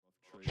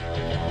Hello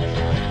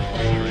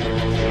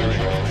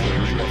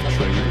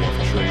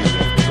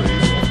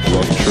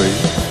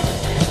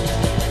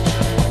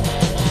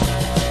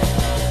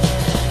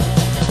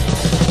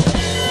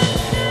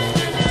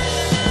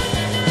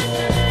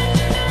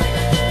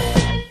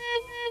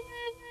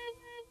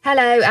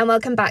and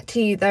welcome back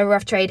to the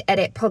Rough Trade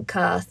Edit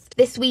podcast.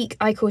 This week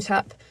I caught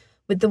up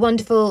with the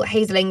wonderful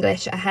Hazel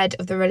English ahead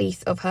of the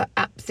release of her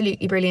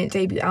absolutely brilliant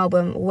debut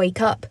album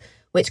Wake Up,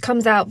 which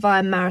comes out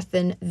via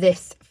Marathon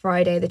this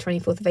Friday, the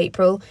 24th of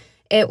April.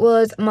 It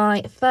was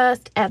my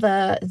first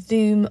ever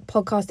Zoom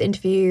podcast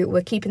interview.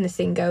 We're keeping this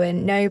thing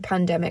going. No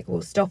pandemic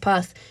will stop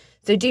us.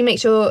 So do make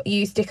sure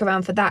you stick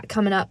around for that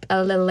coming up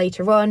a little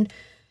later on.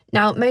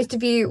 Now, most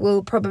of you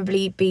will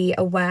probably be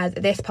aware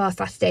that this past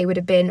Saturday would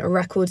have been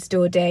Record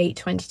Store Day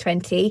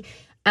 2020.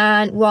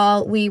 And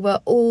while we were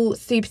all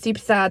super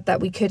sad that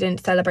we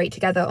couldn't celebrate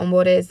together on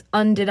what is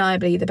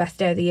undeniably the best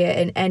day of the year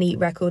in any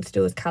record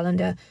store's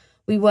calendar,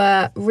 we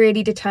were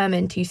really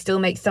determined to still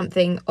make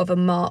something of a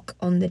mark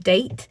on the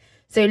date.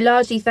 So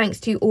largely thanks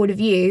to all of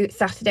you,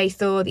 Saturday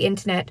saw the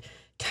internet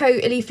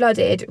totally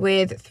flooded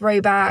with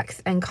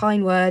throwbacks and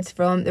kind words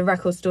from the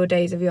Record Store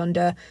days of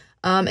yonder.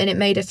 And it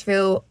made us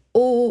feel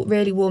all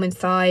really warm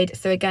inside.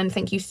 So again,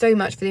 thank you so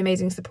much for the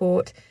amazing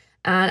support.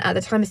 And at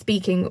the time of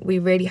speaking, we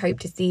really hope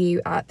to see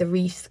you at the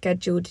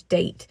rescheduled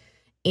date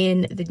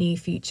in the near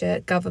future,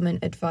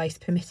 government advice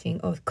permitting,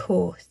 of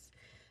course.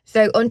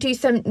 So on to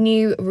some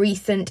new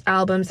recent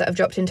albums that have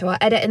dropped into our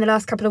edit in the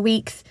last couple of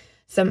weeks.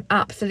 Some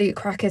absolute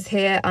crackers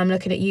here. I'm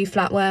looking at you,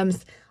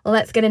 Flatworms.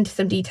 Let's get into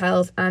some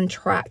details and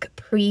track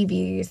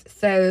previews.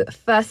 So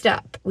first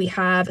up, we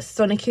have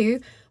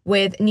Sonicu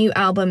with new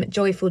album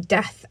Joyful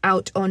Death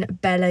out on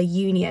Bella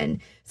Union.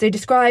 So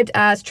described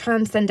as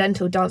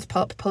transcendental dance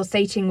pop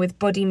pulsating with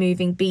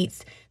body-moving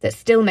beats that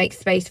still make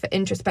space for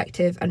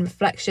introspective and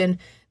reflection,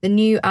 the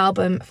new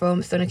album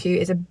from Sonicu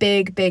is a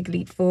big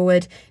leap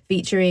forward,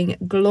 featuring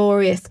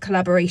glorious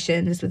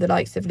collaborations with the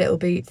likes of Little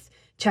Boots,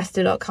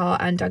 Chester Lockhart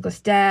and Douglas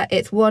Dare.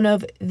 It's one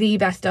of the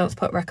best dance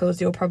pop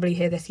records you'll probably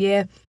hear this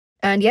year.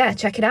 And yeah,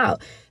 check it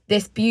out.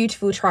 This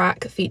beautiful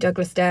track, feat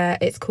Douglas Dare,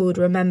 it's called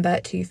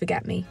Remember to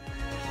Forget Me.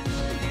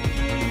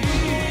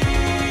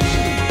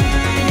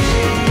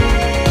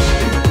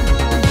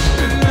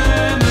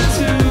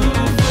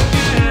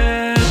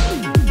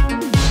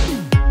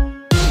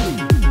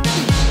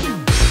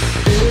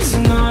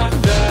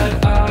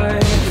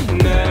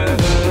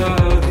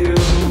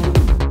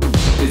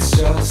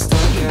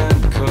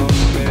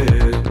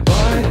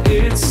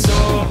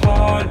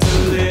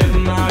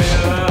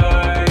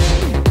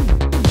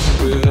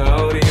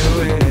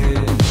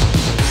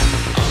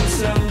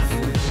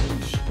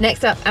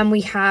 Next up, and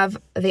we have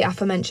the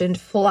aforementioned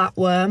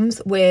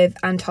Flatworms with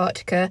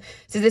Antarctica.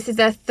 So this is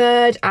their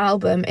third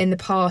album in the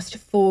past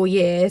 4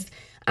 years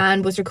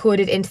and was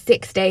recorded in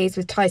 6 days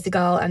with Ty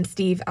Segall and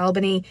Steve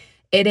Albany.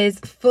 It is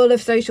full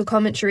of social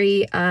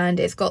commentary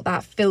and it's got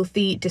that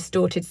filthy,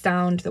 distorted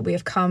sound that we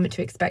have come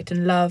to expect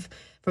and love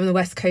from the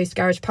West Coast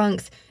garage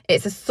punks.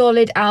 It's a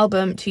solid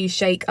album to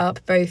shake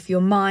up both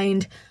your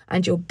mind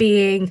and your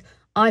being.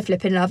 I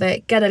flipping love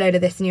it. Get a load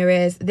of this in your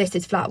ears. This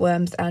is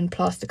Flatworms and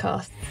Plaster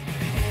Casts.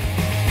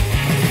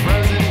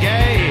 Frozen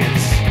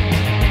gaze,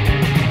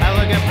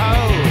 elegant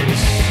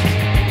pose,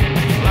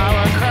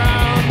 flower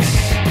crowns,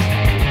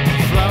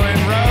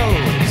 flowing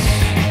rose.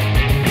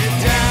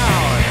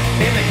 Down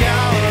in the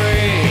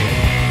gallery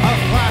of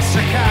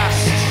plaster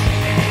casts,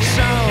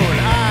 stone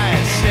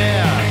eyes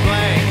stare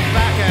blank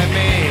back at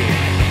me.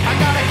 I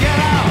gotta get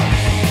out.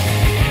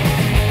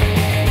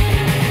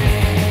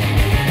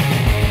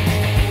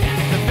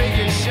 The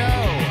figures show.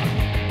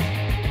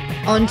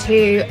 On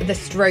to The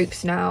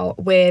Strokes now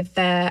with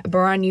their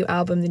brand new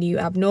album, The New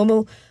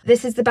Abnormal.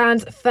 This is the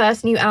band's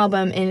first new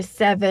album in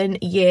 7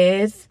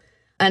 years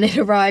and it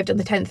arrived on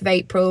the 10th of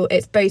April.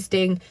 It's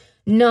boasting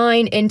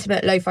 9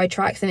 intimate lo-fi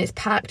tracks and it's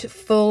packed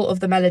full of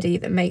the melody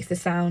that makes the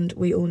sound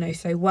we all know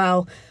so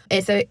well.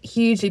 It's a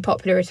hugely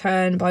popular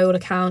return by all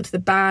accounts. The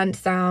band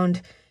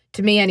sound,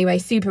 to me anyway,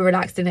 super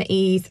relaxed and at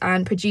ease,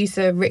 and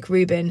producer Rick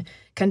Rubin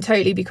can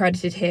totally be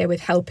credited here with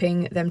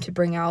helping them to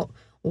bring out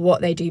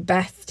what they do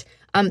best.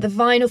 The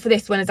vinyl for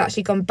this one has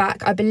actually gone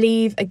back, I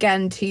believe,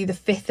 again to the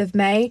 5th of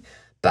May.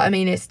 But I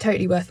mean, it's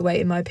totally worth the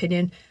wait in my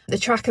opinion. The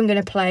track I'm going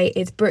to play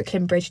is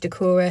Brooklyn Bridge to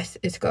Chorus.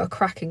 It's got a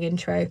cracking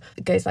intro.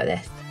 It goes like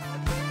this.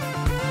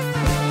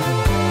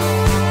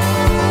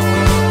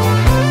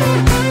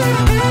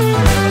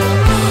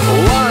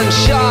 One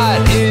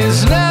shot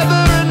is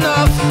never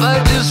enough.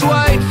 I just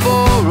wait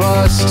for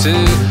us to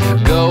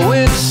go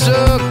in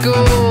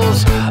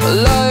circles. A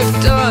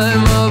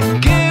lifetime of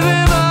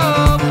giving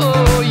up.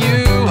 Oh,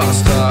 you I'll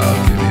stop,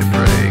 give me a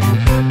break.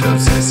 Don't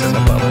say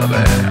something about my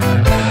bad.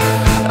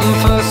 And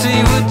first he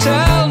would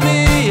tell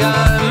me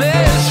I'm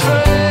his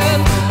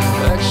friend.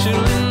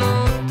 Actually,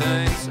 no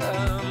thanks.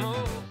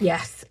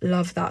 Yes,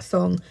 love that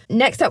song.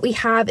 Next up we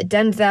have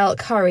Denzel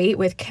Curry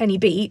with Kenny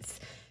Beats.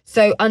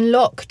 So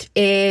Unlocked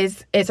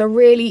it's a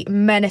really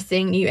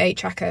menacing new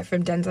 8-tracker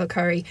from Denzel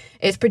Curry.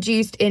 It's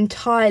produced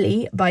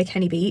entirely by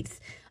Kenny Beats.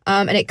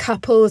 And it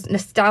couples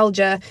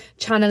nostalgia,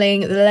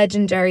 channeling the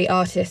legendary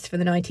artists from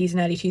the 90s and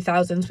early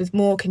 2000s with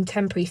more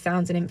contemporary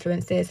sounds and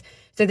influences.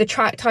 So the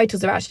track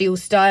titles are actually all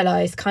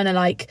stylized, kind of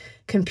like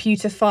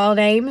computer file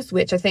names,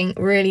 which I think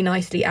really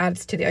nicely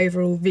adds to the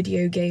overall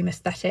video game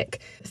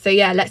aesthetic. So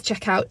yeah, let's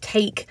check out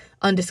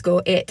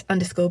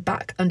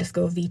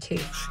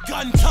take_it_back_V2.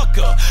 Gun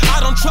Tucker, I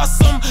don't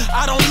trust him,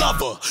 I don't love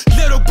her.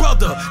 Little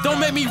brother, don't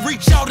make me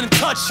reach out and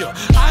touch her.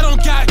 I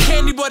don't got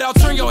candy, but I'll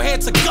turn your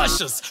head to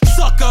gushers.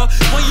 Sucker,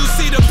 when you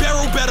see the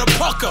barrel, better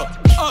pucker.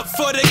 Up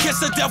for the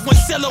kiss of death when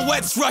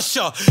silhouettes rush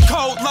her.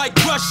 Cold like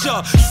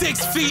Russia,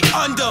 6 feet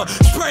under.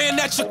 Spraying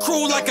at your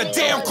crew like a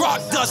damn crock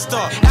duster.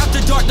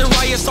 After dark, the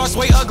riot starts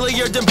way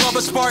uglier than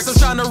Bubba Sparks. I'm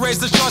trying to raise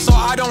the jar so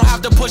I don't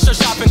have to push a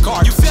shopping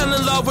cart. You fell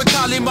in love with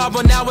Kalima,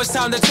 but now it's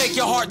time to take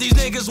your heart. These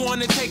niggas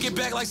want to take it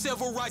back like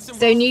civil rights.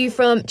 So new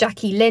from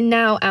Jackie Lynn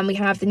now, and we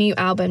have the new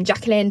album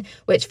Jacqueline,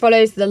 which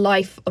follows the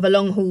life of a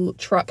long-haul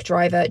truck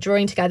driver,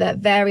 drawing together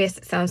various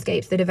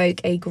soundscapes that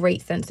evoke a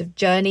great sense of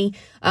journey.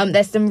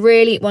 There's some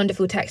really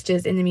wonderful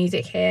textures in the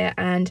music here,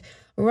 and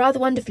rather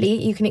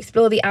wonderfully, you can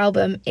explore the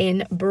album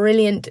in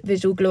brilliant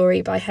visual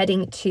glory by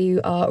heading to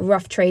our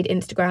Rough Trade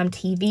Instagram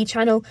TV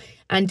channel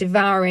and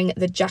devouring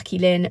the Jackie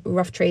Lynn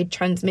Rough Trade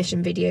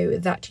transmission video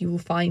that you will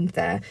find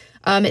there.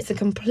 It's a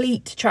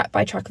complete track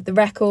by track of the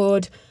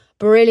record,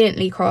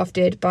 brilliantly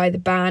crafted by the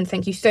band.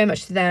 Thank you so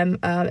much to them.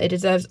 It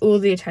deserves all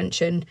the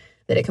attention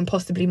that it can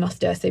possibly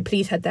muster, so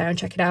please head there and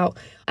check it out.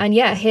 And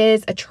yeah,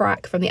 here's a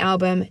track from the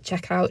album.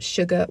 Check out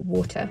Sugar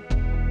Water.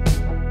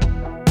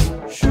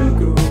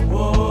 Sugar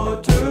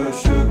water,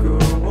 sugar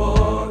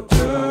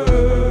water.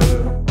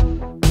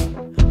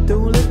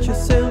 Don't let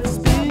yourself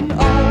spin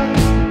out.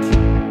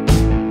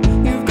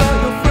 You've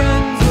got your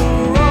friends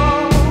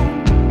around.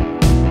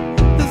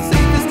 The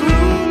safest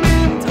room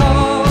in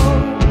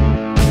town.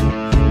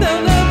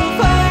 They'll never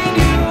find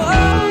you out.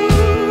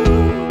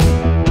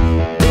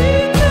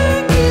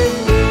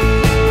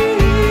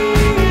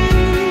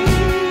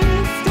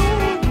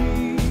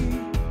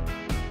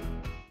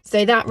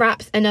 So that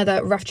wraps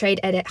another Rough Trade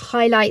Edit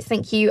highlights.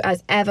 Thank you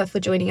as ever for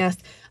joining us.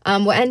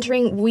 We're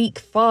entering week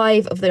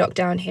 5 of the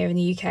lockdown here in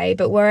the UK,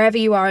 but wherever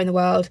you are in the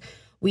world,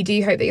 we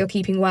do hope that you're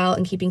keeping well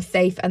and keeping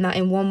safe, and that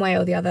in one way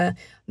or the other,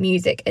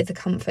 music is a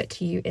comfort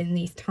to you in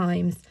these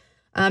times.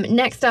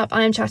 Next up,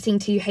 I am chatting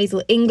to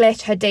Hazel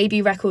English. Her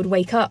debut record,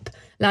 Wake Up,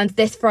 lands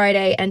this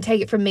Friday, and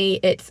take it from me,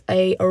 it's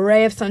a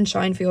ray of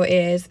sunshine for your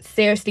ears.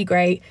 Seriously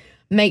great.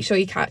 Make sure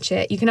you catch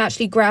it. You can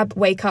actually grab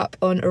Wake Up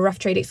on a Rough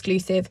Trade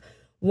exclusive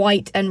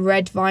white and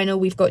red vinyl.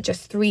 We've got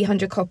just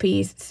 300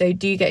 copies, so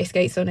do get your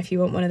skates on if you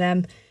want one of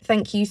them.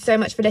 Thank you so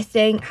much for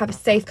listening. Have a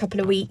safe couple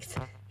of weeks.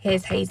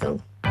 Here's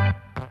Hazel.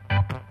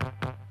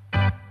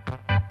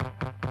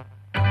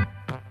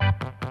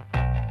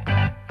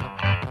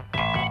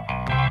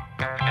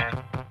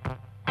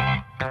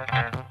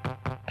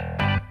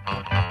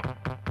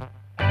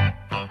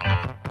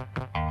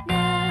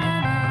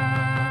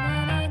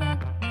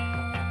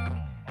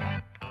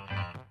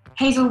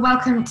 Hazel,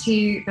 welcome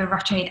to the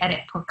Rough Trade Edit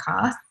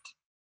podcast.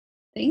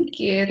 Thank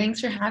you. Thanks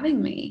for having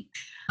me.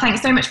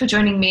 Thanks so much for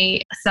joining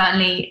me.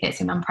 Certainly,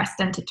 it's an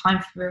unprecedented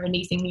time for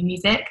releasing new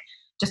music.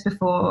 Just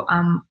before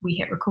we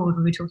hit record,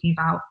 we were talking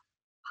about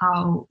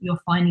how you're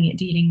finding it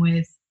dealing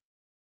with,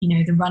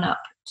 the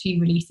run-up to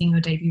releasing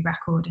your debut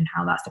record and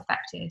how that's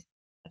affected,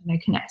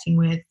 connecting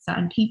with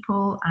certain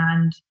people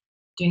and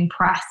doing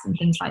press and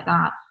things like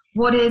that.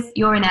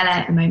 You're in LA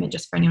at the moment,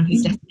 just for anyone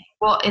who's listening.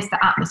 What is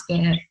the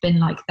atmosphere been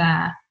like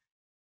there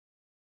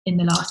in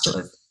the last sort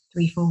of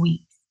 3-4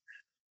 weeks?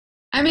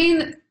 I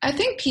mean, I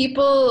think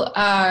people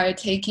are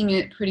taking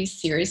it pretty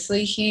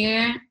seriously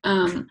here,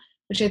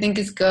 which I think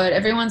is good.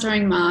 Everyone's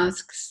wearing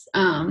masks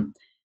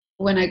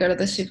when I go to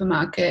the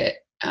supermarket.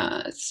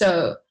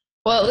 Well,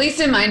 at least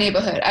in my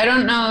neighborhood. I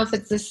don't know if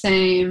it's the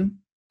same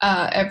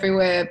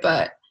everywhere,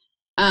 but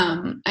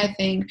I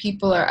think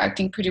people are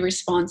acting pretty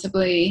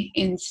responsibly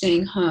in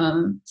staying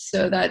home,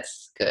 so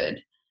that's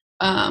good.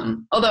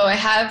 Although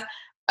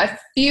a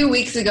few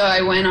weeks ago,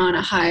 I went on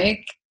a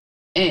hike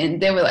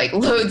and there were like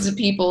loads of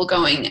people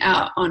going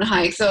out on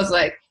hikes. So I was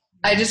like,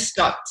 I just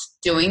stopped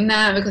doing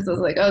that because I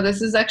was like, oh,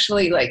 this is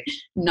actually like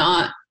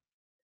not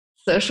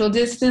social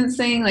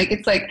distancing. Like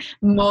it's like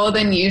more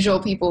than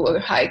usual people were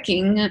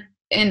hiking.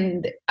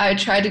 And I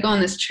tried to go on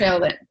this trail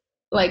that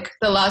like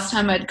the last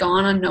time I'd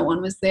gone on, no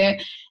one was there.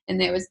 And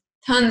there was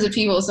tons of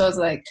people. So I was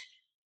like,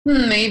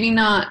 maybe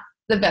not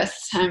the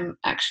best time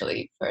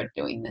actually for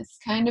doing this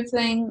kind of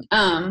thing.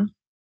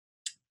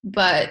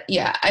 But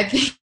yeah, I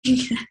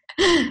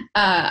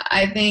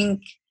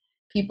think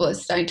people are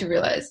starting to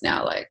realize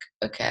now, like,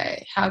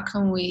 okay, how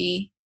can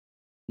we,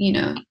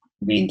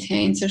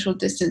 maintain social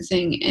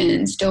distancing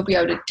and still be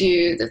able to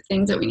do the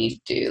things that we need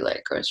to do,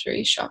 like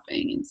grocery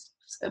shopping and stuff.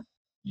 So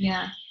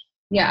yeah,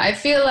 I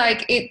feel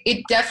like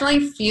it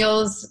definitely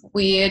feels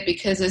weird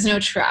because there's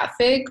no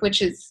traffic,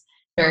 which is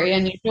very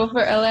unusual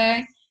for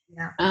LA.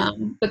 Yeah.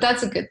 But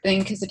that's a good thing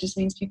because it just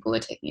means people are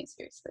taking it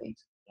seriously.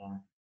 Yeah.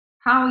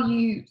 How are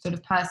you sort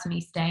of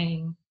personally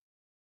staying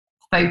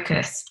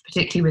focused,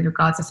 particularly with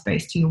regards, I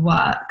suppose, to your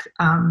work.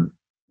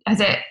 Has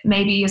it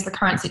maybe, as the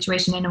current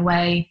situation in a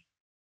way,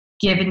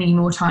 given you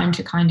more time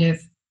to kind of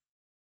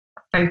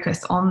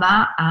focus on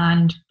that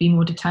and be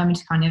more determined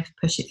to kind of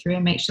push it through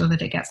and make sure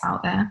that it gets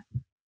out there?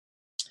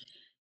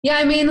 Yeah,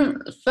 I mean,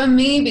 for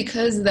me,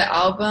 because of the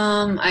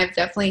album, I've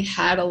definitely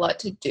had a lot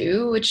to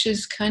do, which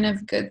is kind of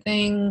a good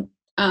thing,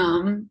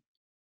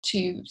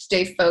 to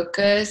stay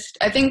focused.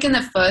 I think in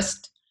the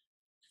first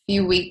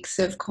few weeks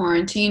of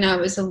quarantine, I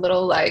was a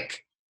little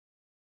like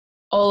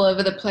all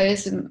over the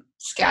place and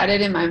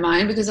scattered in my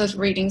mind because I was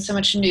reading so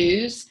much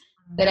news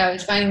that I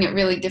was finding it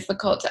really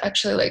difficult to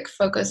actually like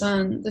focus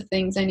on the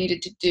things I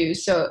needed to do.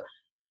 So,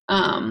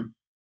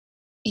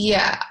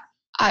 yeah,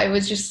 I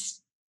was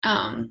just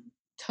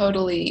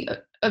totally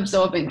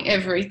absorbing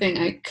everything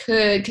I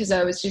could because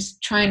I was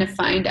just trying to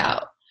find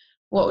out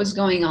what was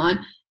going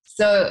on.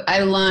 So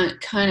I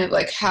learned kind of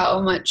like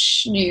how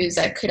much news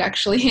I could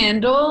actually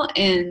handle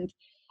and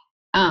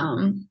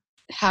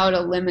how to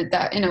limit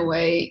that in a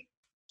way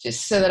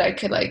just so that I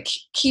could like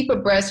keep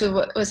abreast with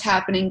what was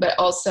happening, but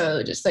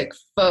also just like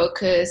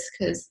focus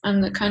because I'm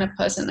the kind of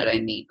person that I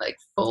need like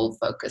full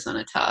focus on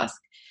a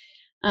task.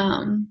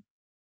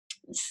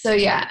 So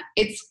yeah,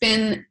 it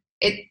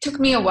took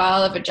me a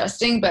while of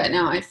adjusting, but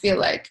now I feel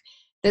like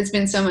there's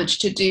been so much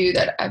to do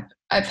that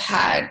I've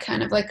had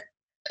kind of like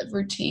a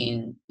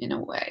routine in a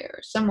way or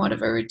somewhat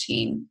of a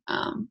routine.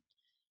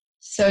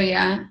 So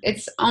yeah,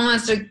 it's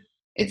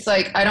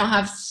like I don't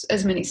have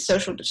as many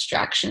social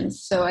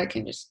distractions, so I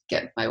can just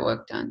get my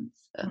work done.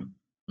 So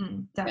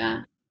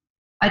yeah,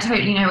 I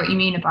totally know what you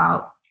mean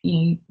about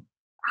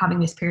having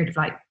this period of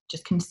like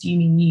just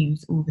consuming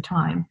news all the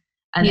time,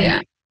 and yeah,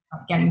 then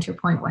getting to a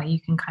point where you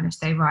can kind of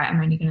say, right,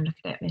 I'm only going to look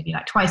at it maybe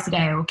like twice a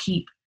day, or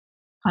keep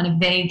kind of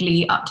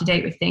vaguely up to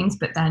date with things,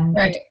 but then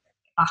right. get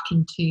back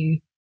into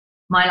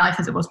my life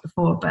as it was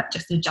before, but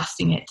just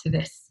adjusting it to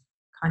this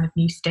kind of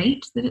new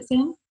state that it's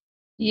in.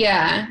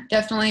 Yeah,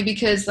 definitely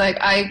because like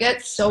I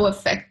get so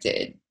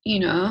affected,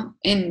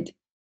 and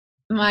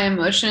my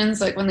emotions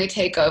like when they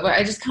take over,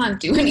 I just can't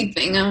do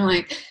anything. I'm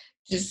like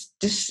just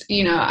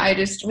I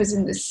just was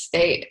in this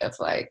state of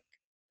like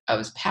I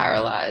was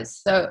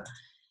paralyzed. So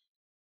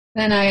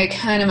then I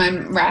kind of my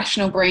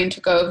rational brain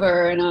took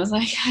over and I was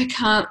like I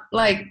can't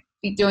like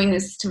be doing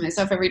this to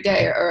myself every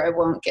day or I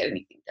won't get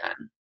anything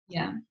done.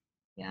 Yeah.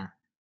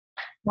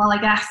 Well, I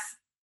guess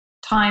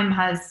time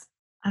has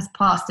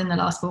passed in the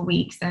last 4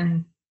 weeks,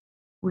 and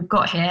we've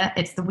got here.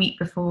 It's the week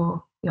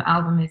before your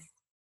album is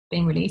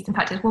being released. In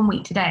fact, it's 1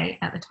 week today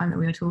at the time that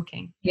we were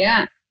talking.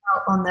 Yeah.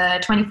 Out on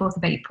the 24th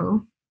of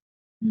April,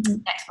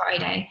 next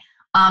Friday.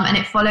 And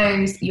it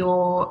follows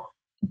your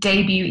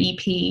debut EP,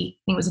 I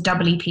think it was a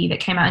double EP that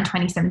came out in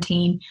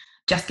 2017,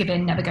 Just Give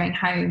In, Never Going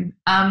Home.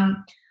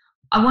 I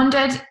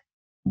wondered,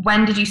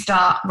 when did you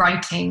start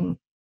writing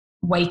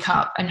Wake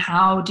Up, and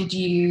how did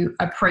you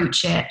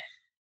approach it,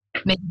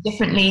 maybe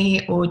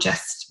differently or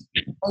just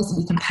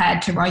basically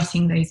compared to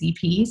writing those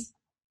EPs?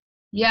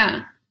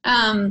 Yeah.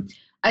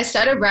 I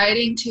started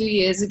writing 2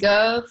 years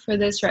ago for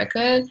this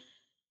record,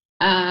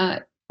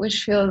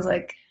 which feels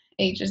like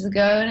ages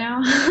ago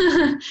now.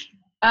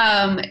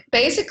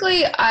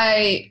 Basically,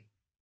 I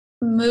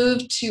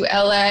moved to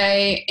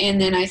LA and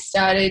then I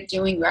started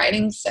doing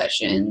writing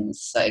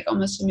sessions like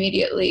almost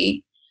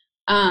immediately,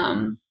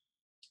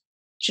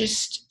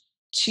 just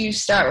to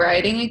start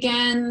writing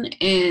again.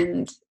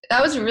 And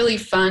that was a really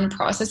fun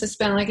process. I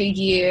spent like a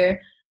year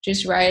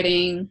just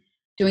writing,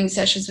 doing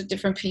sessions with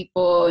different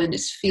people and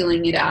just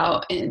feeling it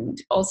out.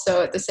 And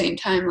also at the same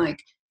time,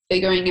 like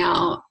figuring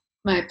out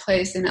my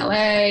place in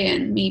LA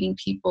and meeting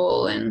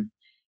people. And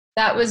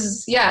that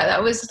was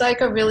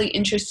like a really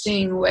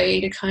interesting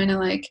way to kind of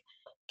like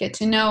get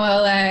to know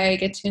LA,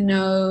 get to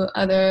know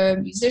other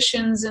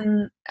musicians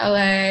in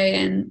LA.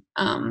 And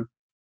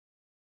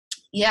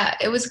yeah,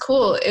 it was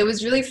cool. It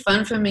was really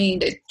fun for me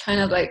to kind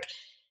of like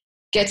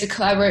get to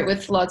collaborate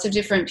with lots of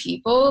different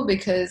people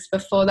because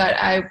before that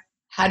I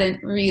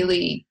hadn't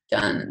really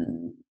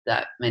done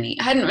I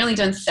hadn't really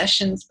done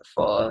sessions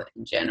before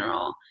in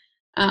general,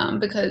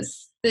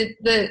 because the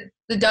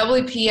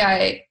WP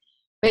I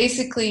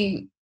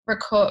basically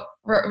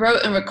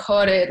wrote and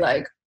recorded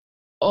like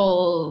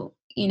all,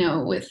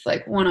 with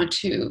like one or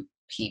two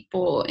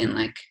people in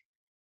like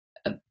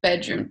a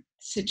bedroom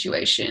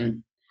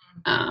situation.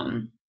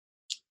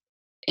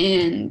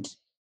 And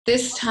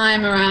this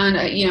time around,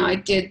 I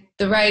did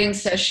the writing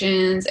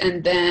sessions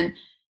and then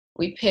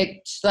we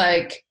picked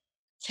like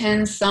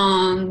 10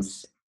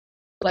 songs,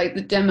 like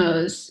the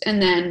demos,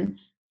 and then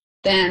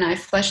I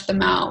fleshed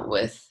them out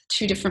with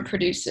two different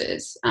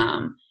producers,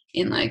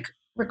 in like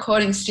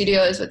recording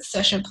studios with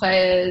session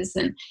players,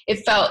 and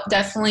it felt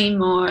definitely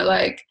more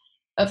like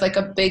of like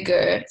a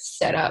bigger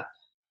setup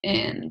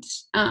and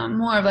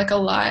more of like a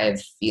live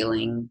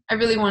feeling. I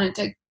really wanted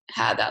to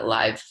have that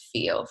live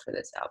feel for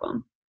this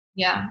album.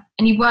 Yeah.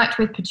 And you worked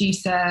with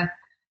producer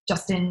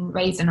Justin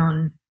Raisin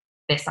on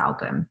this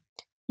album.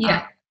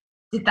 Yeah.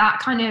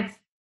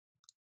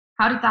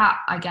 How did that,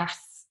 I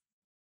guess,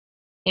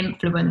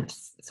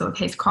 influence sort of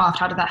his craft?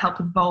 How did that help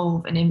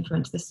evolve and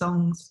influence the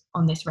songs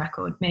on this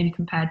record, maybe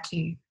compared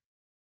to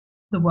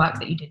the work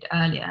that you did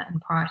earlier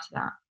and prior to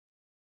that?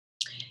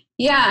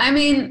 Yeah, I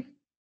mean,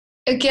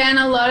 again,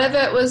 a lot of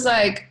it was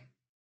like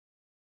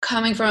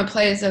coming from a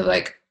place of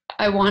like,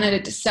 I wanted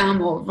it to sound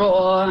more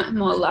raw,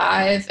 more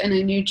live, and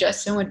I knew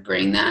Justin would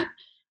bring that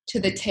to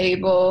the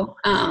table.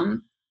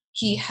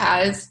 He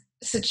has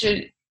such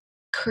a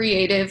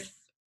creative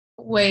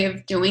way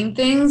of doing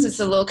things. It's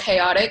a little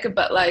chaotic,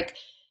 but like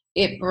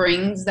it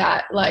brings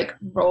that like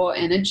raw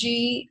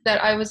energy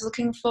that I was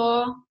looking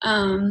for.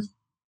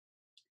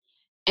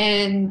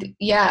 And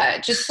yeah,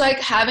 just like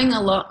having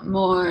a lot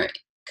more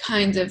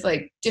kinds of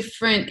like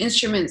different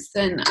instruments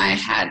than I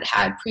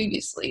had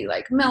previously,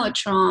 like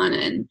mellotron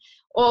and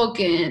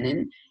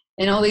organ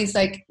and all these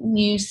like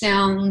new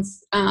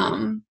sounds,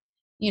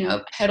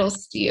 pedal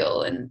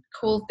steel and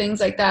cool things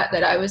like that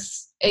I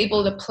was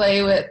able to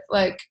play with,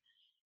 like,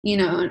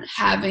 and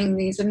having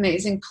these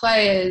amazing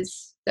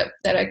players that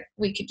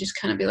we could just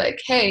kind of be like,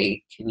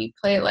 hey, can you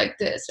play it like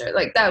this? Or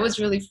like, that was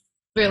really,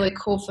 really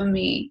cool for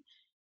me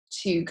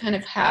to kind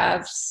of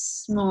have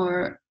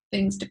more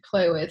things to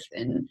play with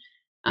and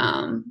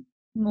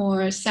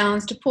more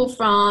sounds to pull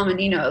from. And,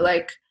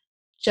 like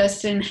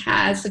Justin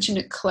has such an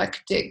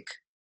eclectic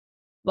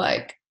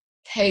like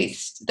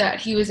taste that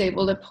he was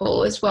able to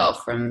pull as well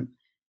from,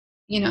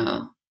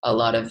 a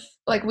lot of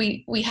like,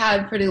 we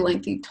had pretty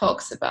lengthy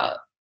talks about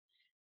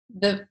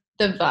the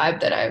vibe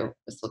that I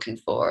was looking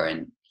for.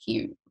 And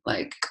he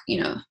like,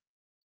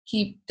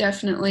 he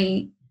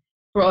definitely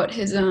brought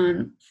his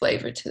own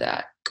flavor to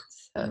that.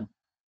 So,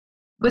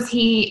 was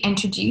he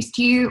introduced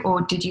to you,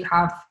 or did you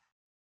kind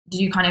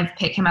of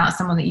pick him out as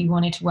someone that you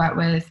wanted to work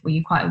with? Were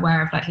you quite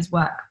aware of like his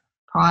work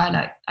prior?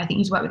 Like, I think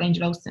he's worked with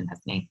Angel Olsen,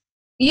 hasn't he?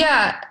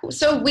 Yeah.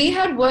 So we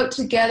had worked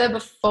together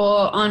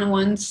before on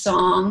one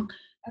song,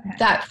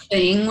 That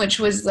Thing, which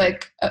was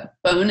like a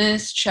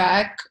bonus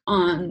track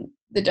on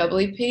the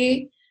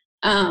WP.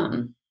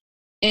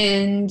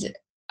 And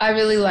I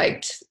really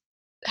liked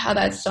how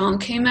that song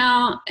came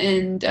out.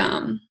 And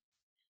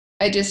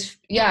it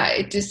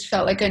just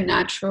felt like a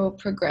natural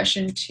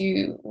progression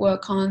to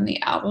work on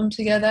the album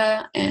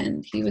together,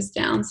 and he was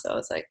down, so I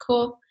was like,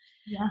 cool.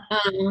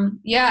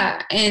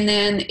 Yeah. And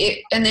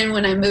then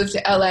when I moved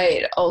to LA,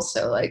 it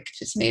also like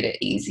just made it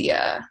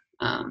easier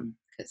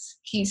because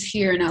he's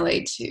here in LA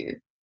too.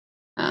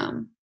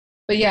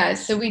 But yeah,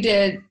 so we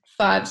did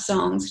 5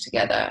 songs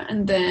together,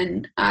 and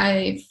then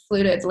I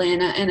flew to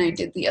Atlanta and I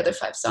did the other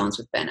 5 songs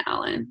with Ben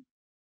Allen,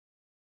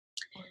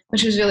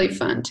 which was really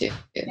fun too.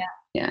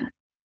 Yeah.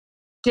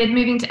 Did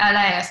moving to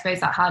LA, I suppose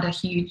that had a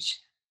huge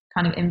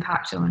kind of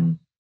impact on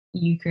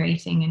you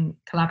creating and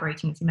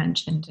collaborating, as you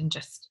mentioned, and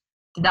just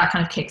did that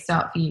kind of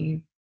kickstart for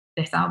you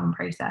this album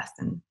process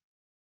and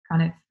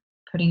kind of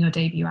putting your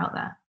debut out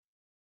there?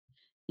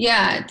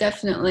 Yeah,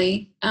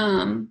 definitely.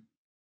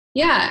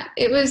 Yeah,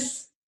 it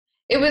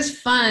was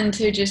fun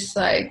to just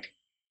like,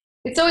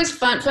 it's always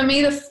fun for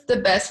me.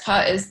 The best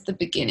part is the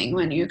beginning,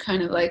 when you're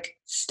kind of like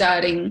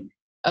starting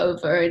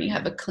over and you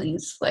have a clean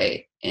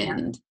slate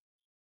and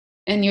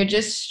you're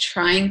just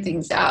trying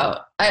things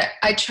out.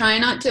 I try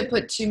not to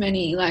put too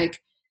many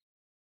like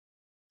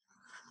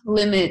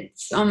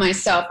limits on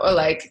myself or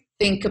like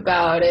think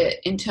about it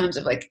in terms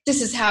of like,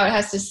 this is how it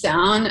has to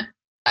sound.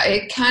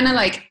 It kind of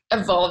like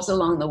evolves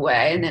along the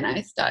way, and then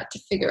I start to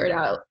figure it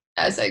out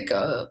as I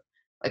go,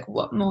 like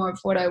what more of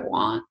what I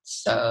want.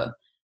 So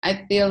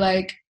I feel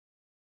like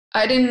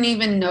I didn't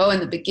even know in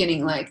the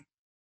beginning like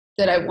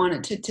that I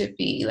wanted it to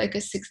be like a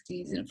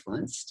 60s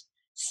influenced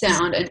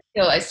sound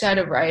until I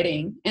started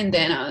writing, and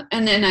then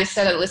I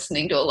started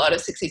listening to a lot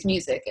of 60s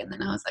music, and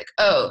then I was like,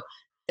 oh,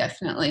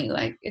 definitely,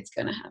 like it's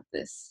gonna have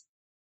this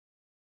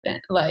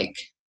like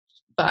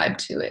vibe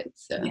to it.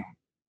 So yeah.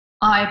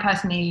 I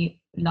personally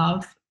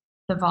love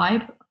the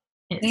vibe.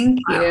 Thank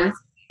you.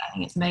 I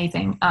think it's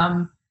amazing.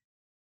 And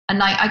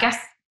like, I guess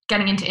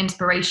getting into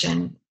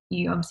inspiration,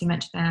 you obviously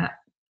mentioned there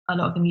a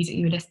lot of the music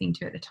you were listening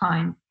to at the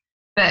time,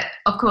 but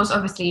of course,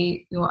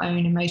 obviously your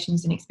own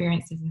emotions and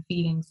experiences and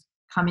feelings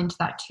come into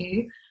that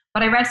too.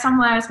 But I read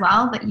somewhere as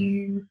well that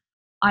you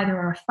either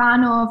are a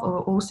fan of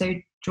or also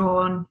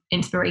drawn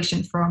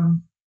inspiration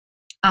from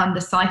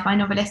the sci-fi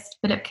novelist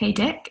Philip K.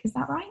 Dick. Is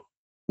that right?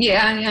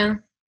 Yeah.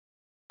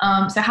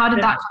 So how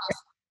did that kind of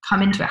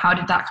come into it? How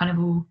did that kind of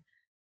all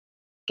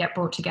get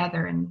brought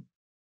together, and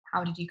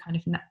how did you kind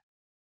of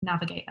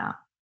navigate that?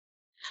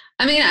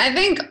 I mean, I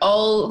think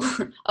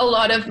a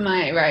lot of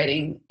my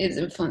writing is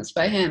influenced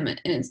by him,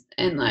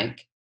 and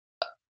like,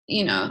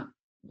 in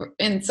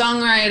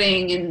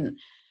songwriting and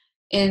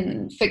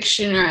in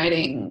fiction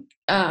writing,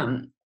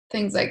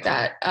 things like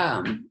that.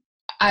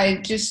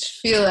 I just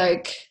feel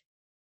like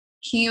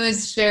he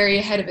was very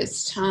ahead of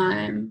his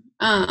time.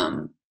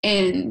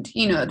 And,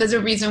 there's a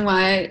reason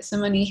why so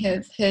many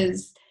of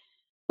his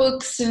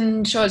books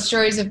and short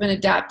stories have been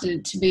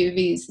adapted to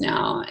movies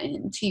now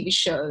and TV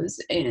shows.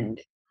 And,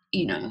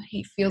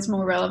 he feels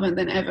more relevant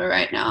than ever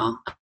right now.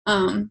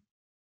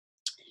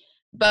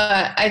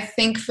 But I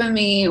think for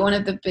me, one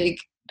of the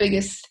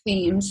biggest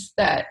themes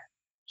that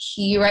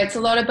he writes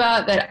a lot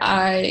about, that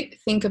I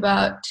think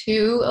about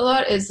too a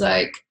lot, is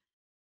like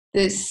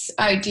this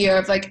idea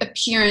of like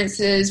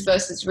appearances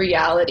versus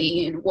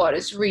reality and what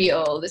is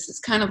real. This is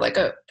kind of like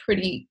a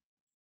pretty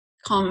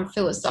common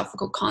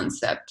philosophical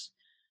concept.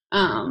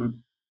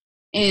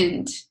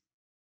 And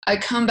I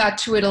come back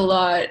to it a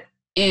lot.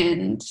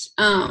 And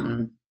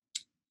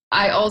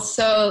I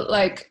also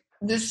like,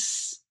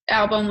 this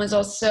album was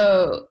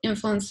also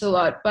influenced a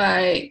lot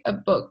by a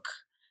book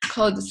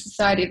called The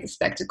Society of the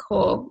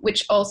Spectacle,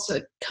 which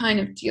also kind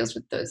of deals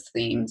with those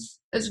themes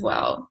as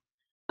well.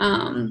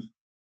 And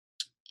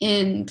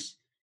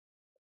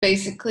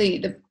basically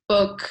the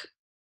book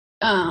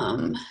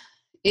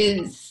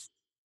is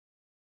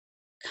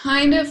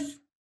kind of,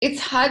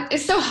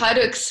 it's so hard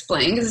to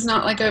explain because it's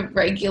not like a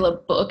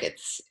regular book.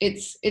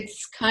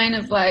 It's kind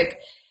of like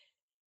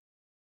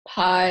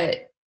part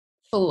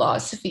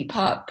philosophy,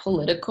 part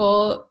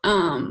political,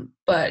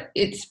 but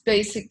it's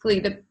basically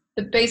the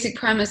basic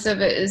premise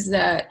of it is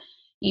that,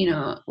 you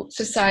know,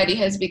 society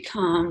has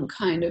become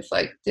kind of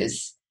like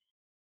this,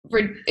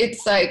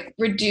 it's like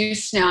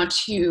reduced now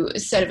to a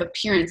set of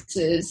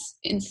appearances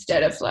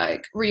instead of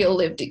like real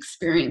lived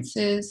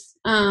experiences.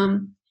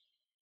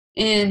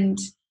 And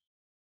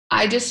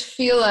I just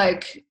feel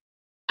like,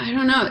 I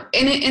don't know,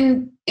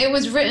 and it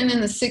was written in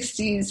the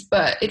 60s,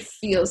 but it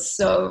feels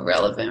so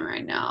relevant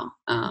right now.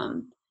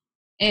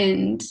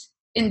 And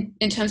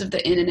in terms of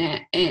the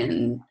internet,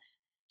 and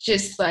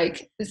just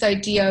like this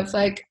idea of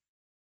like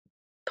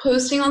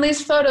posting all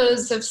these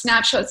photos of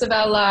snapshots of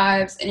our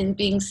lives and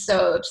being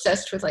so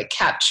obsessed with like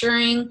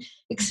capturing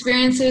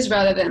experiences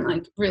rather than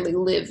like really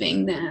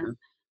living them.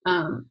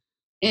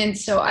 And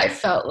so I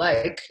felt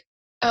like,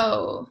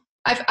 oh,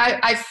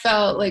 I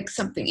felt like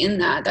something in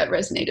that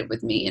resonated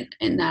with me,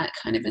 and that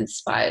kind of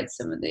inspired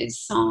some of these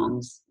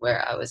songs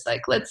where I was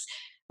like, let's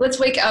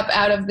wake up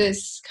out of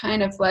this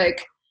kind of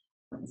like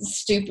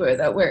stupor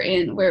that we're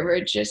in, where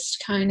we're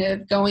just kind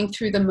of going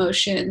through the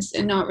motions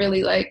and not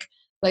really like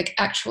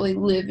actually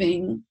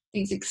living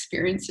these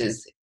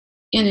experiences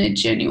in a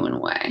genuine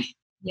way.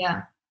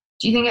 Yeah.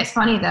 Do you think it's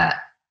funny that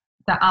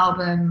the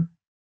album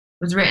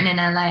was written in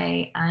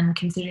LA, and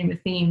considering the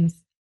themes,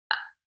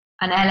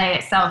 and LA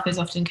itself is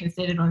often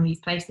considered one of these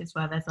places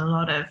where there's a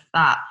lot of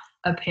that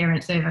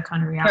appearance over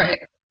kind of reality Right.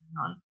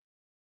 going on.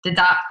 Did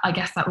that, I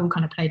guess that all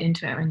kind of played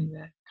into it when you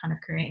were kind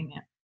of creating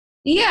it?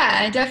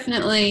 Yeah,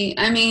 definitely.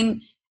 I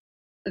mean,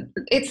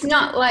 it's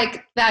not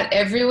like that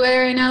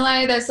everywhere in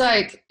LA. There's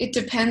like, it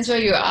depends where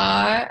you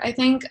are. I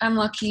think I'm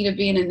lucky to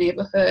be in a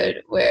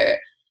neighborhood where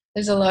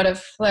there's a lot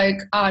of like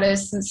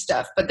artists and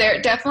stuff, but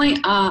there definitely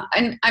are.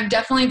 And I've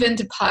definitely been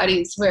to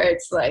parties where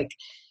it's like,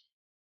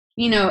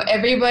 you know,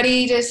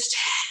 everybody just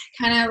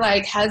kind of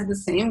like has the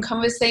same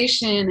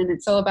conversation, and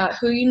it's all about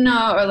who you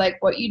know or like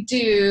what you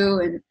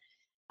do. And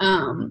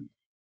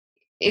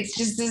it's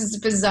just this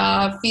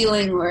bizarre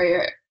feeling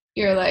where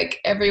you're like,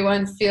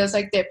 everyone feels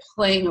like they're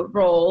playing a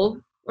role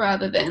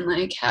rather than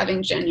like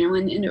having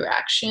genuine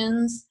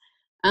interactions.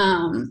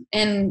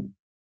 And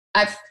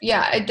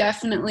I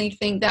definitely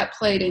think that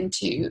played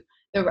into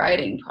the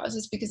writing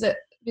process, because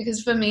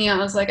for me, I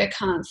was like, I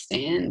can't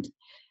stand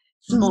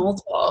small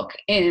talk,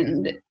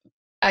 and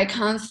I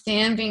can't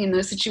stand being in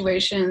those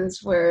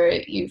situations where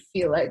you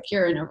feel like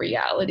you're in a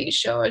reality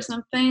show or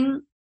something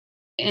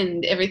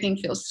and everything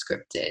feels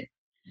scripted.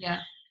 Yeah.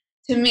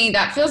 To me,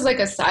 that feels like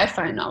a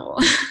sci-fi novel.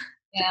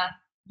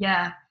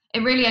 Yeah. It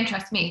really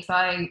interests me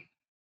because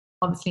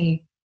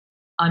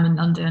I'm in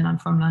London, I'm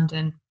from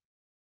London.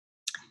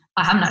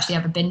 I haven't actually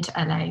ever been to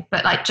LA,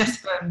 but like just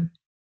from,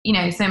 you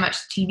know, so much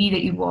TV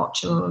that you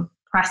watch or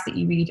press that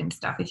you read and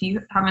stuff, if you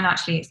haven't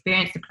actually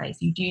experienced the place,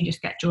 you do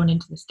just get drawn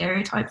into the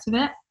stereotypes of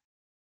it.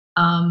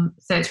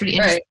 So it's really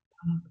interesting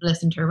to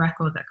listen to a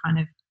record that kind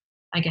of,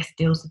 I guess,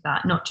 deals with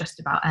that, not just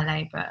about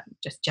LA, but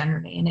just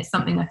generally. And it's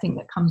something I think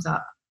that comes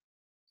up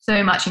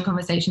so much in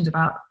conversations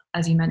about,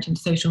 as you mentioned,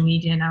 social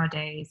media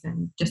nowadays,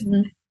 and just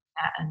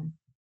and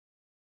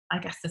I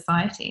guess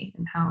society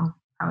and how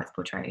it's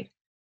portrayed.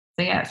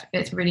 So yeah,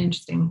 it's really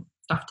interesting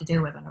stuff to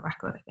deal with on a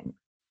record, I think.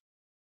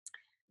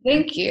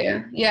 Thank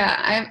you.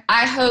 Yeah,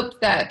 I hope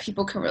that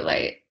people can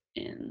relate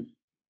in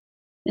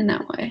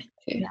that way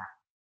too.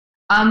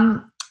 Yeah.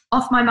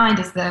 Off My Mind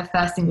is the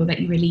first single that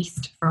you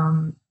released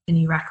from the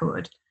new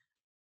record.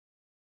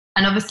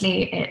 And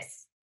obviously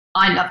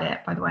I love it,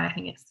 by the way. I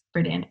think it's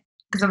brilliant.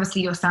 Because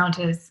obviously your sound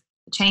has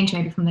changed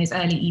maybe from those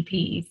early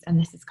EPs, and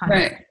this is kind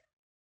of,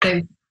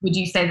 so would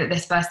you say that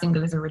this first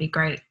single is a really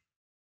great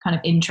kind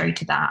of intro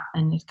to that,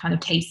 and it's kind of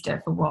taster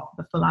for what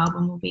the full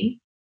album will be?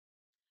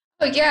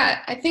 Oh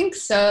yeah, I think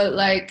so.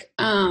 Like,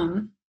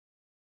 I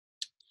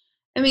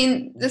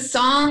mean,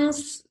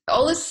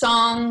 all the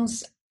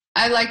songs,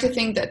 I like to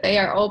think that they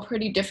are all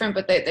pretty different,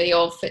 but they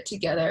all fit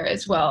together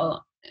as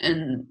well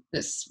in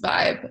this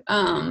vibe.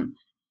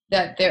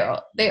 That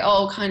they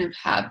all kind of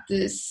have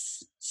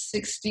this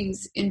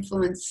 60s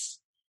influence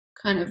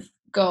kind of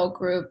girl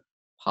group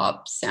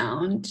pop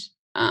sound.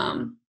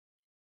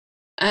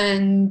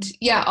 And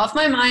yeah, Off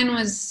My Mind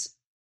was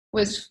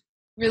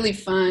really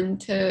fun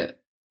to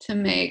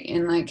make,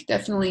 and like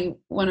definitely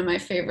one of my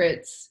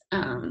favorites.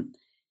 And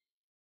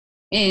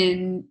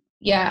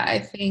yeah, I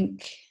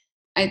think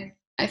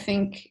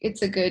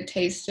it's a good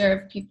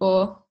taster if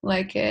people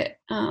like it.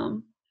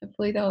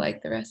 Hopefully they'll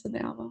like the rest of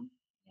the album.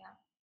 Yeah.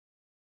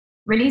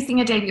 Releasing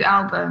a debut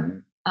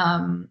album,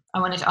 I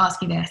wanted to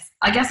ask you this.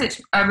 I guess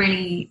it's a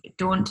really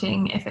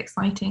daunting, if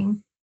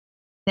exciting,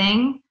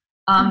 thing.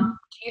 Do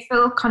you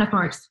feel kind of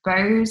more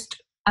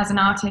exposed as an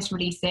artist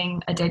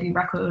releasing a debut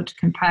record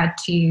compared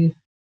to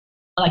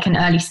like an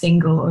early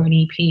single or an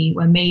EP,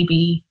 where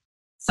maybe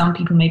some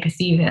people may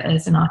perceive it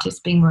as an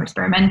artist being more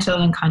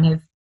experimental and kind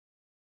of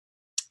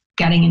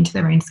getting into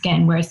their own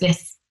skin, whereas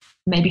this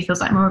maybe feels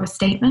like more of a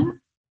statement?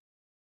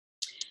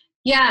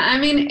 Yeah, I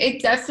mean,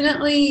 it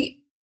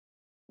definitely,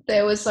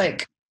 there was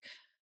like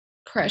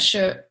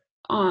pressure,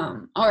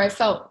 or I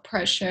felt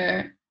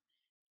pressure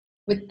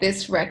with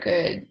this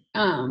record,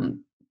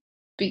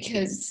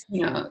 because,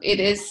 you know, it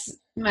is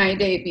my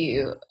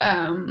debut.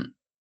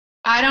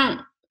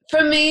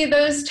 For me,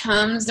 those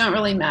terms don't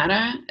really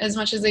matter as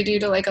much as they do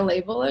to like a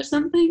label or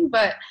something.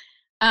 But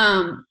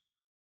for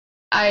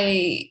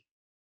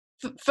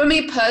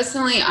me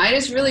personally, I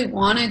just really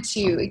wanted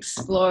to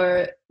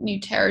explore new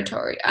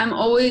territory. I'm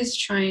always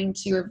trying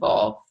to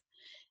evolve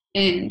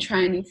and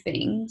try new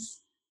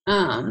things.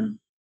 And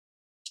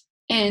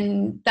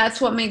that's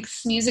what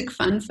makes music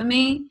fun for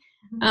me.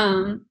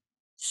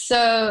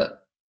 So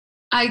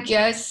I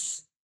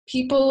guess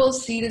people will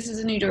see this as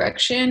a new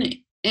direction,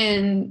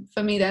 and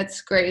for me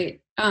that's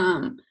great.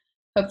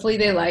 Hopefully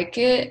they like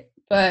it,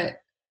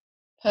 but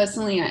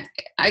personally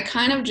I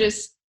kind of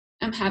just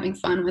am having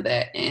fun with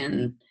it,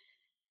 and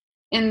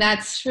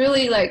that's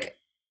really like,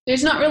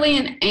 there's not really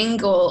an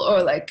angle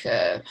or like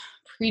a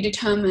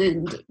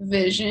predetermined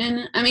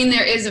vision. I mean,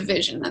 there is a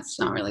vision, that's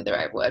not really the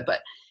right word, but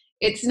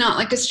it's not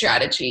like a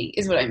strategy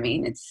is what I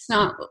mean. It's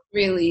not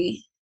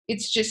really,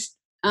 it's just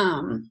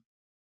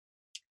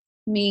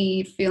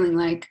me feeling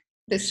like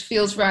this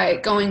feels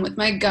right, going with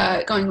my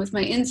gut, going with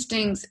my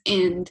instincts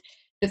and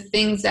the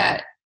things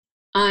that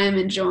I'm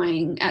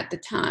enjoying at the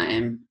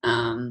time.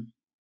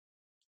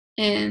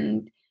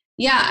 And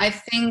yeah, I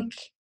think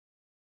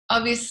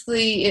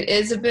obviously it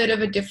is a bit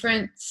of a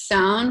different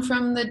sound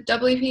from the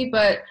WP,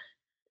 but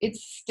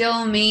it's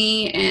still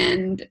me,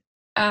 and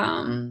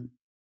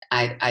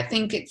I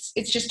think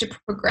it's just a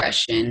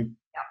progression.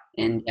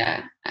 And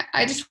yeah,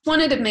 I just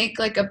wanted to make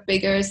like a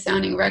bigger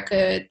sounding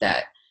record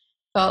that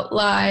felt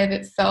live,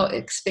 it felt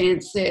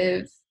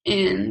expansive,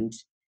 and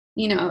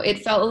you know, it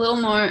felt a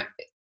little more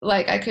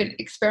like I could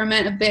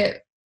experiment a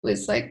bit,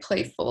 was like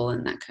playful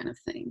and that kind of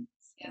thing.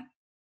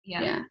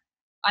 Yeah.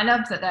 I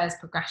love that there's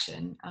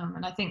progression,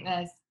 and I think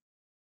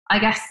I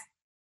guess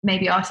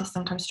maybe artists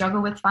sometimes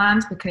struggle with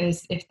fans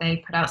because if they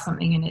put out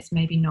something and it's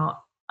maybe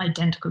not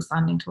identical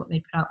sounding to what they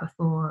put out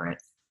before, or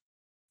it's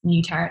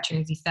new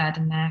territory, as you said,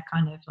 and they're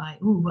kind of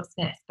like, ooh, what's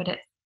this? But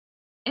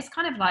it's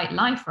kind of like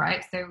life,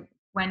 right? So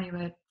when you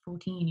were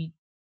 14, you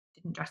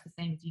didn't dress the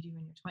same as you do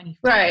when you're 20.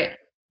 Right.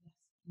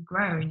 You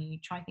grow and you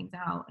try things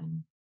out,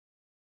 and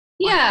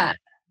yeah,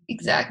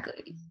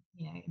 exactly.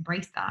 You know,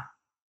 embrace that.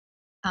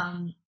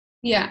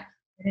 Yeah,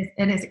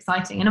 it is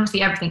exciting, and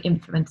obviously everything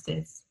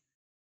influences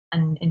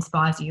and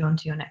inspires you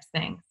onto your next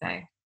thing. So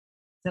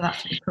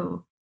that's really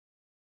cool.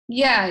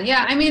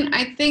 Yeah. I mean,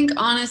 I think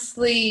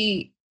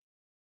honestly,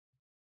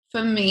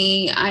 for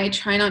me, I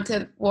try not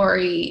to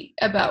worry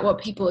about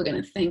what people are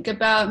going to think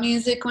about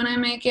music when I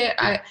make it.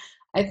 I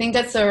think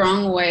that's the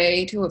wrong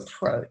way to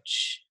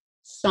approach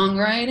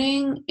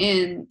songwriting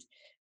and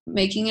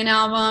making an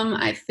album.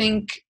 I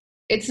think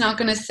it's not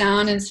going to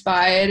sound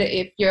inspired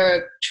if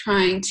you're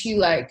trying to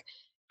like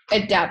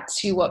adapt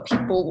to what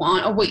people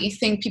want or what you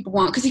think people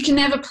want, because you can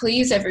never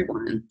please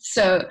everyone.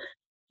 So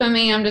for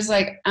me, I'm just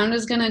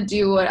going to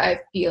do what I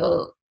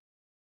feel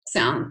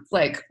sounds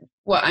like,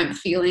 what I'm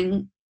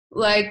feeling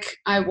like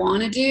I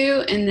want to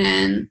do, and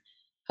then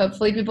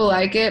hopefully people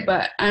like it,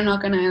 but I'm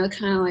not going to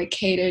kind of like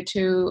cater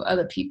to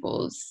other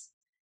people's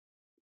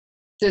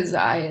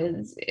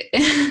desires.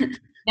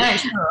 Yeah,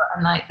 sure.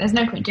 And like, there's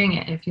no point doing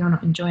it if you're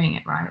not enjoying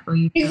it, right? Or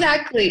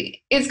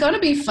Exactly. It's got to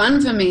be fun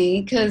for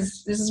me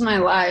because this is my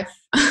life.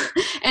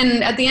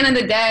 And at the end of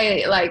the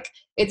day, like,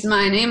 it's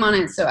my name on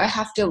it, so I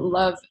have to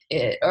love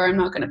it, or I'm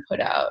not going to put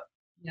out.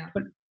 Yeah.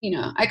 But, you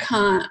know, I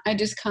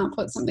just can't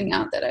put something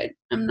out that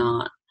I'm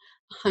not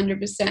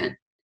 100%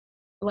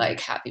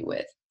 like happy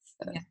with.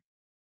 So. Yeah.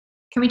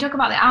 Can we talk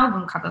about the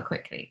album cover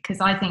quickly?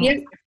 Because I think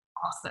it's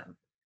awesome.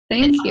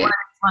 Thank it's you. One of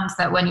those ones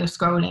that when you're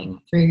scrolling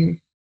through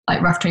like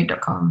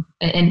roughtrade.com,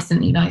 it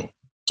instantly like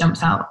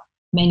jumps out,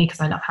 mainly because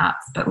I love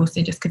hats, but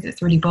also just because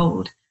it's really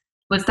bold.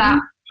 Was that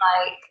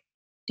like,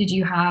 did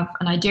you have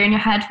an idea in your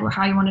head for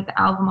how you wanted the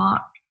album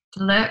art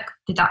to look?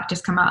 Did that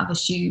just come out of a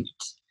shoot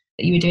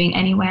that you were doing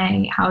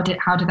anyway? How did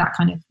that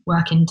kind of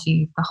work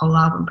into the whole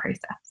album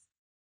process?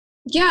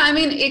 Yeah, I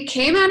mean, it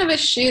came out of a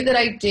shoot that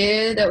I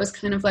did that was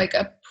kind of like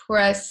a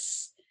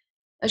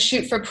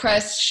shoot for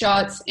press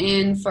shots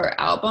and for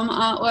album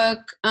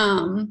artwork.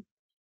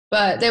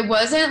 But there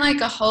wasn't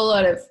like a whole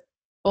lot of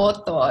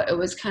forethought. It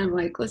was kind of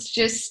like, let's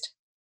just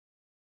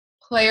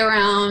play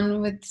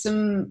around with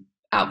some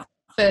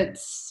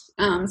outfits,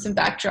 some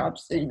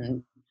backdrops,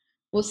 and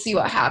we'll see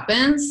what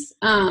happens.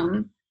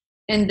 And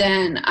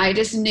then I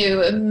just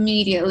knew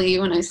immediately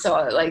when I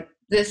saw it, like,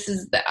 this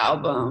is the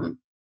album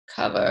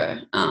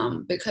cover,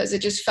 because it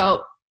just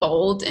felt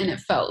bold and it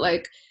felt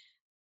like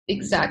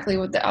exactly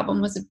what the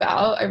album was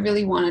about. I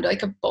really wanted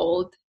like a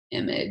bold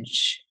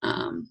image,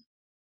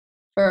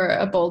 for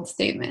a bold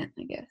statement,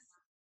 I guess.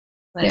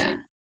 Yeah.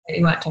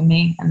 It worked on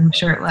me, and I'm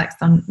sure it works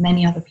on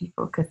many other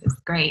people because it's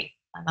great.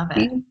 I love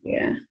it.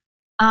 Yeah.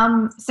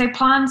 So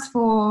plans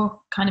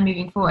for kind of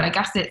moving forward, I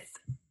guess it's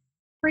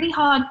pretty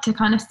hard to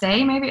kind of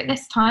say maybe at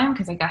this time,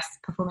 because I guess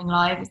performing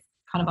live is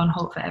kind of on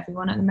hold for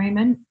everyone at the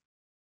moment.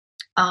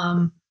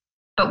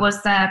 But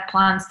was there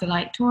plans for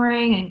like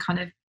touring and kind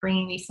of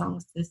bringing these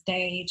songs to the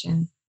stage?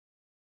 And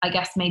I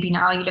guess maybe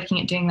now you're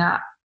looking at doing that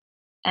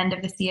end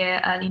of this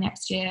year, early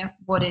next year.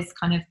 What is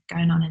kind of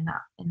going on in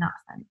that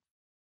sense?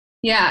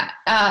 Yeah,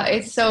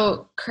 it's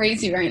so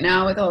crazy right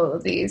now with all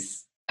of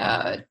these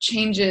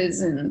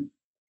changes and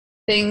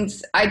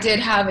things. I did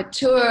have a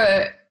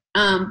tour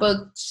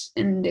booked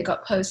and it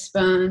got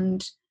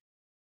postponed.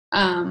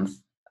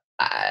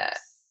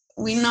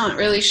 We're not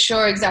really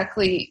sure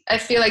exactly. I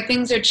feel like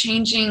things are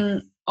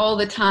changing all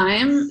the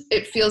time.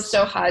 It feels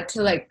so hard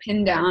to like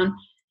pin down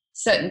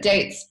certain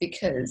dates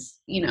because,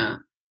 you know,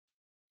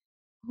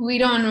 we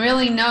don't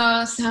really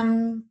know.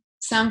 Some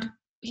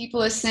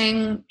people are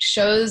saying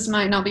shows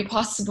might not be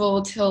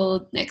possible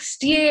till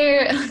next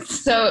year.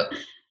 So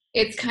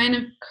it's kind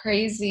of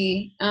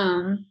crazy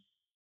to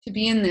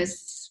be in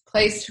this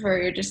place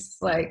where you're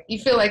just like, you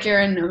feel like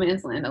you're in no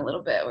man's land a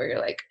little bit, where you're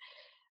like,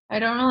 I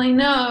don't really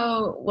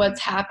know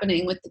what's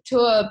happening with the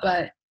tour,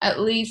 but at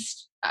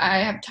least I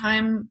have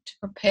time to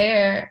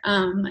prepare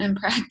and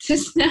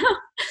practice now,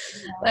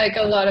 like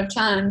a lot of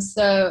times.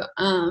 So,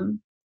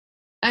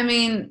 I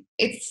mean,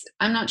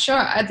 I'm not sure.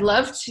 I'd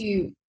love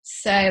to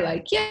say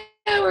like, yeah,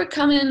 we're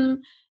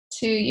coming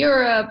to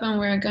Europe and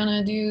we're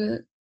gonna do,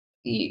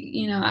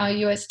 you know, our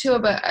US tour,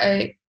 but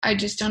I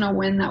just don't know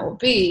when that will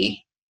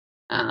be.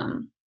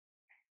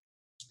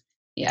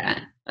 Yeah,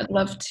 I'd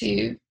love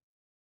to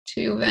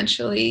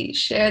eventually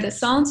share the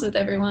songs with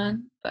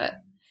everyone, but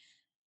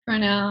for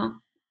now,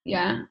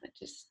 yeah,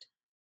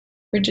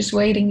 we're just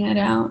waiting it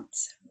out.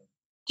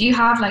 Do you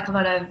have like a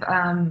lot of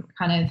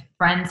kind of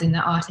friends in the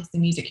artist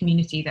and music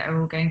community that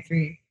are all going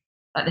through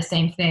like the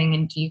same thing,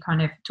 and do you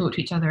kind of talk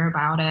to each other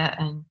about it?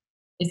 And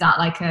is that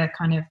like a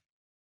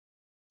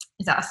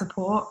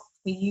support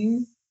for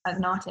you as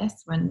an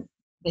artist when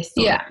this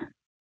sort of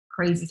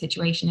crazy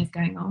situation is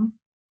going on?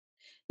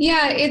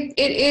 Yeah, it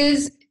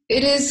is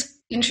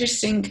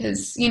interesting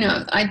because, you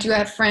know, I do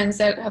have friends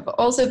that have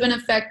also been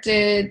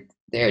affected.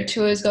 Their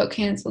tours got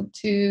canceled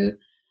too,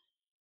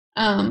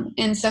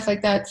 and stuff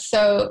like that.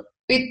 So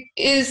it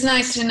is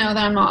nice to know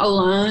that I'm not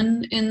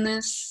alone in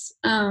this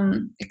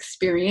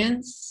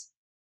experience.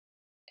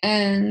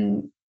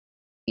 And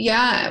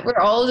yeah, we're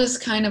all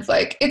just kind of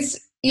like,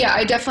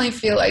 I definitely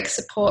feel like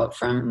support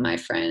from my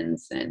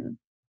friends, and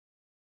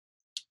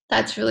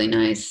that's really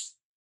nice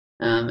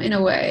in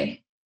a way.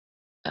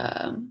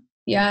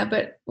 Yeah,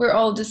 but we're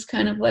all just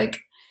kind of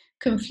like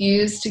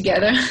confused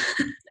together.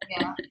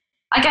 Yeah,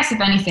 I guess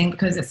if anything,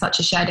 because it's such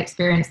a shared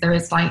experience, there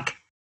is like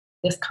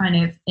this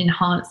kind of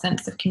enhanced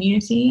sense of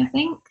community, I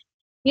think.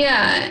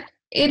 Yeah,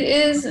 it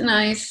is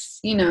nice,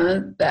 you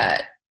know,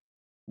 that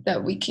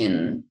we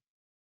can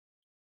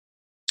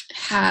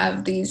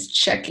have these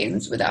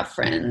check-ins with our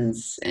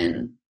friends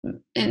and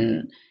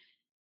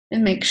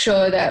make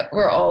sure that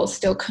we're all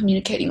still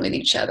communicating with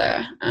each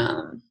other.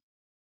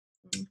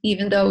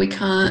 Even though we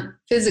can't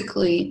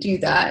physically do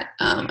that,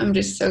 I'm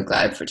just so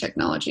glad for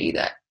technology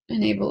that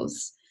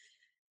enables,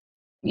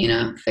 you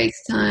know,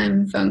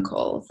 FaceTime, phone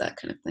calls, that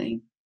kind of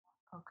thing.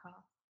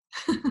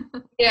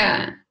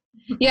 Yeah,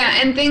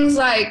 and things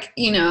like,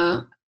 you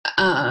know,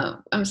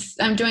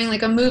 I'm doing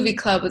like a movie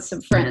club with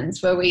some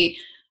friends where we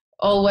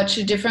all watch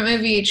a different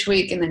movie each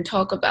week and then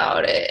talk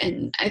about it.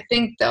 And I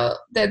think though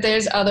that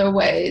there's other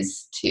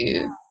ways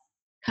to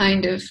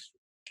kind of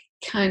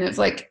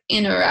like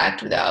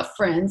interact with our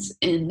friends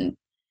and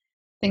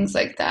things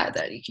like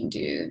that you can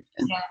do.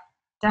 Yeah,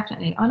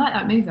 definitely. I like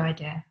that movie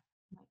idea.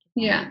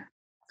 Yeah.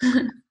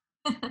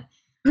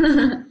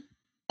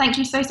 Thank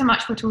you so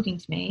much for talking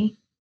to me.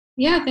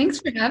 Yeah, thanks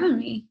for having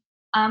me.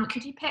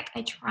 Could you pick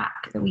a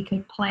track that we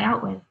could play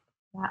out with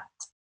that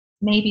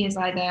maybe is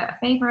either a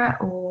favorite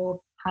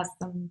or has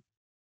some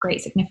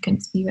great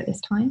significance for you at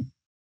this time?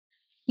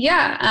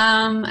 Yeah,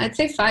 I'd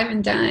say Five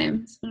and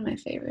Dime. It's one of my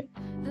favorites.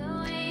 The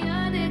way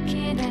you're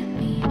looking at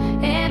me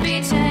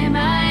every time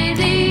I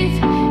leave,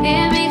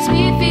 it makes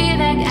me feel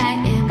like I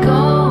am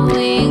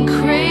going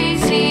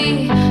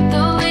crazy.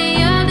 The way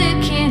you're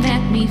looking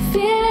at me,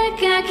 feel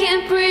like I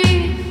can't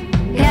breathe.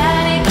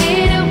 Gotta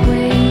get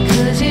away,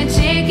 'cause you're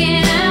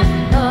taking up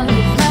all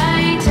of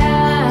my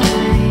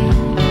time.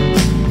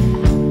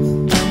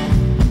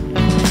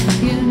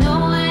 You know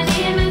I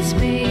need my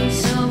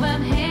space, so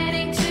I'm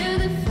heading to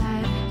the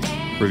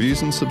 5.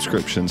 Reviews and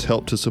subscriptions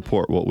help to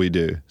support what we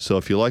do, so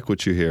if you like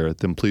what you hear,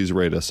 then please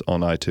rate us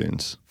on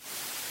iTunes.